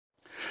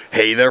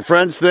Hey there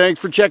friends,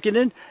 thanks for checking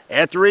in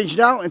at the range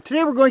now, and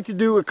today we're going to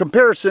do a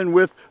comparison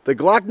with the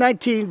Glock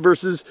 19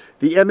 versus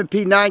the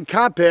M&P9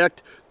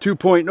 Compact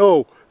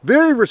 2.0.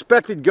 Very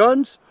respected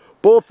guns,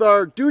 both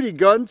are duty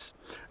guns.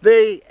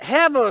 They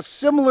have a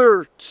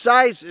similar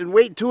size and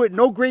weight to it,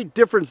 no great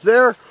difference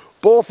there.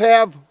 Both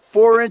have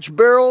 4-inch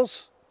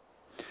barrels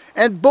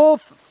and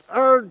both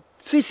are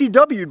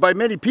CCW'd by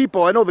many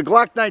people. I know the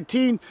Glock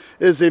 19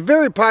 is a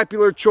very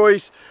popular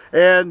choice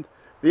and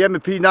the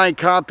M&P9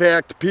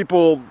 Compact,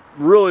 people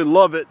really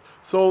love it.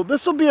 So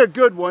this will be a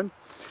good one.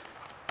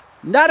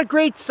 Not a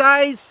great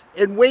size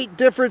and weight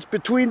difference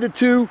between the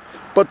two,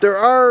 but there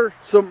are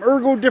some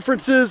ergo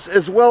differences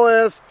as well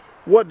as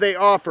what they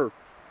offer.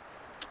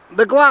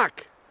 The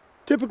Glock,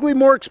 typically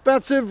more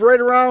expensive, right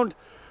around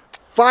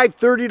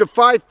 $530 to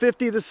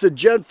 $550. This is a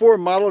Gen 4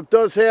 model. It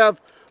does have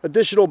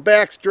additional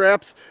back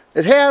straps.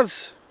 It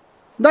has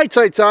night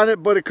sights on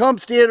it, but it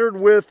comes standard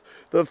with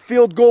the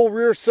field goal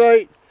rear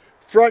sight,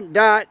 front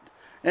dot,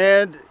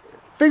 and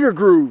finger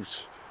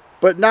grooves,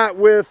 but not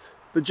with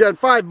the Gen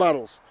 5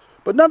 models.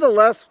 But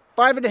nonetheless,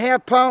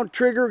 5.5 pound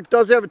trigger,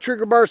 does have a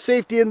trigger bar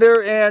safety in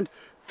there, and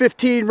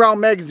 15 round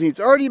magazines.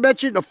 Already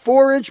mentioned a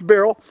 4-inch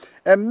barrel,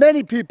 and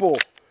many people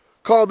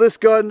call this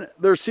gun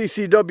their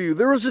CCW.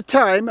 There was a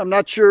time, I'm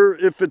not sure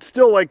if it's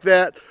still like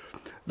that,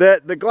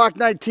 that the Glock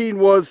 19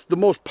 was the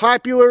most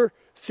popular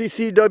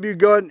CCW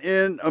gun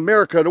in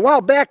America. And a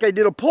while back I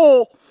did a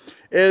poll,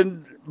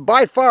 and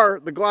by far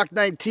the Glock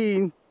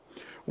 19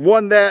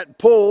 won that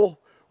poll,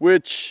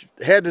 which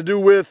had to do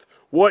with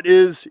what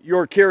is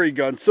your carry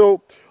gun.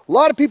 So a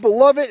lot of people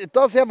love it. It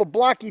does have a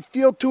blocky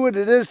feel to it.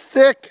 It is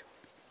thick,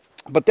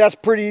 but that's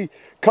pretty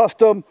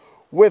custom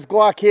with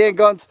Glock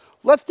handguns.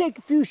 Let's take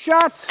a few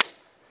shots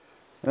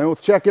and we'll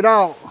check it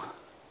out.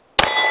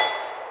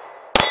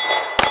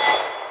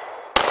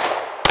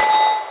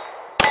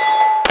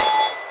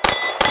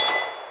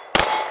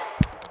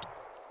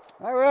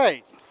 All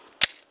right.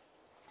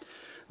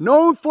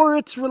 Known for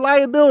its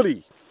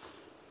reliability.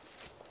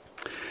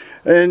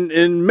 And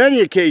in many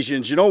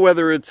occasions, you know,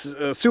 whether it's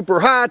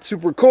super hot,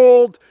 super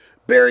cold,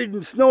 buried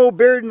in snow,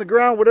 buried in the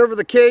ground, whatever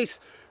the case,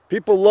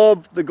 people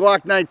love the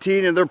Glock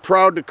 19 and they're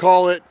proud to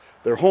call it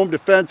their home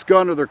defense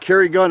gun or their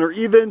carry gun or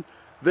even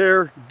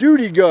their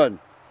duty gun.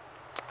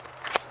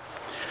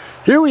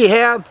 Here we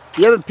have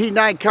the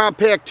M&P9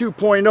 Compact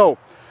 2.0.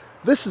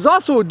 This is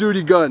also a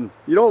duty gun.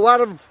 You know, a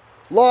lot of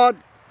law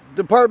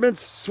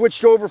departments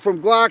switched over from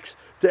Glocks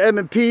to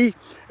M&P,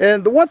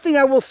 and the one thing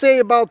I will say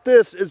about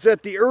this is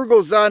that the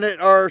ergos on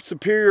it are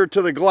superior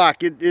to the Glock.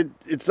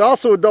 It's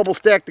also a double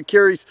stack that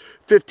carries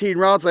 15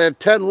 rounds. I have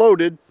 10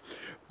 loaded,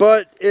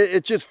 but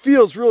it just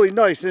feels really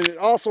nice, and it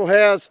also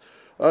has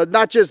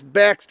not just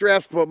back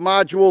straps but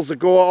modules that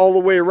go all the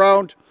way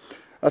around.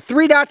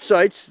 3-dot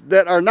sights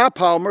that are not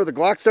polymer. The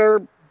Glocks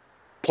are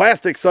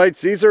plastic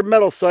sights. These are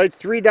metal sights.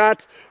 3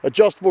 dots,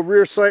 adjustable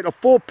rear sight, a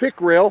full pick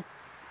rail,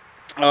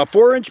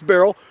 4-inch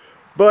barrel.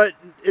 But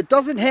it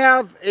doesn't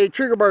have a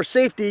trigger bar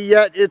safety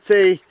yet. It's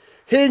a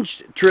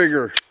hinged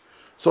trigger.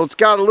 So it's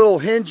got a little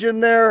hinge in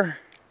there.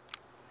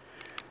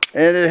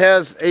 And it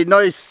has a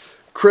nice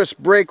crisp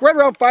break. Right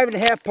around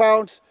 5.5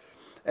 pounds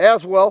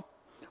as well.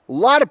 A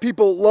lot of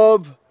people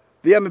love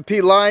the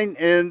M&P line.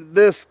 And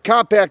this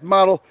compact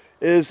model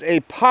is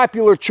a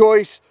popular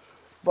choice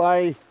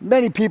by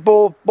many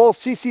people. Both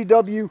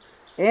CCW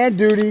and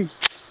duty.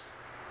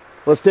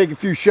 Let's take a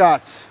few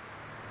shots.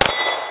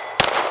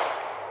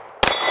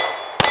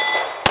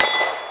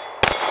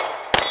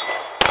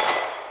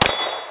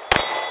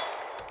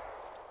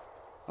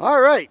 All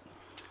right,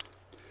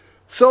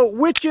 so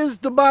which is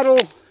the model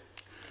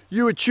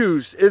you would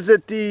choose? Is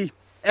it the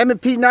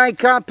M&P9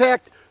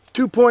 Compact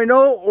 2.0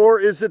 or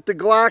is it the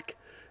Glock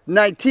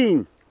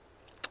 19?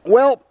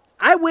 Well,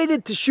 I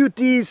waited to shoot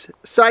these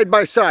side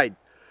by side.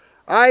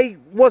 I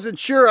wasn't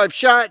sure. I've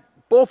shot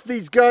both of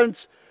these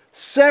guns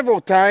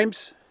several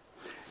times,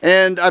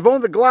 and I've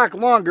owned the Glock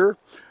longer,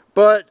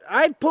 but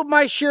I've put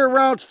my share of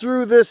rounds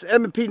through this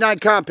M&P9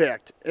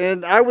 Compact,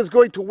 and I was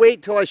going to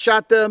wait till I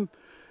shot them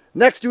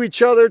next to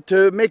each other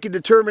to make a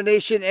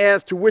determination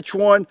as to which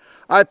one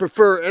I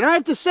prefer. And I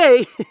have to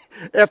say,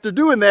 after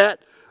doing that,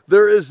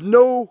 there is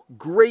no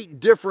great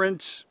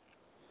difference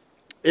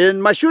in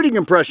my shooting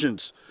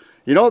impressions.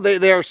 You know,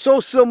 they are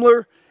so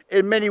similar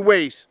in many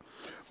ways.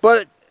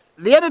 But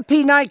the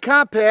M&P9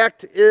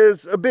 Compact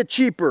is a bit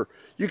cheaper.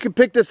 You can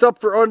pick this up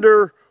for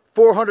under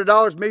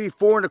 $400, maybe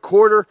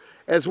 $425,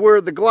 as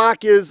where the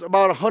Glock is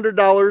about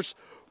 $100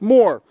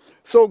 more.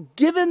 So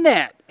given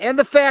that, and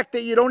the fact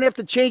that you don't have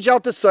to change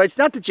out the sights,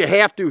 not that you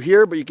have to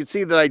here, but you can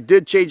see that I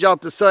did change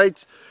out the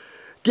sights.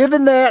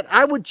 Given that,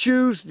 I would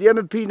choose the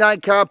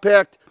M&P9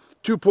 Compact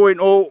 2.0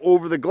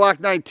 over the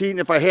Glock 19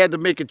 if I had to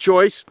make a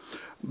choice.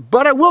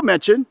 But I will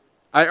mention,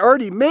 I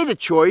already made a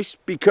choice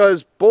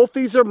because both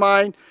these are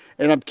mine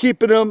and I'm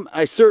keeping them.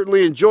 I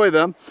certainly enjoy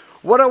them.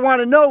 What I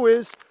want to know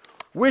is,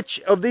 which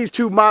of these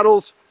two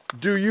models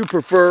do you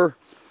prefer?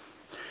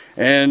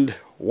 And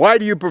why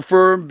do you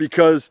prefer them?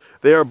 Because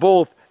they are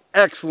both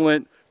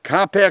excellent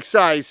compact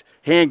size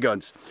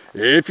handguns.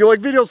 If you like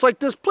videos like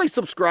this, please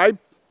subscribe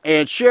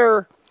and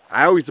share.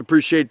 I always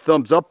appreciate the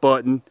thumbs up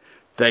button.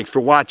 Thanks for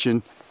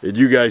watching, and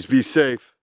you guys be safe.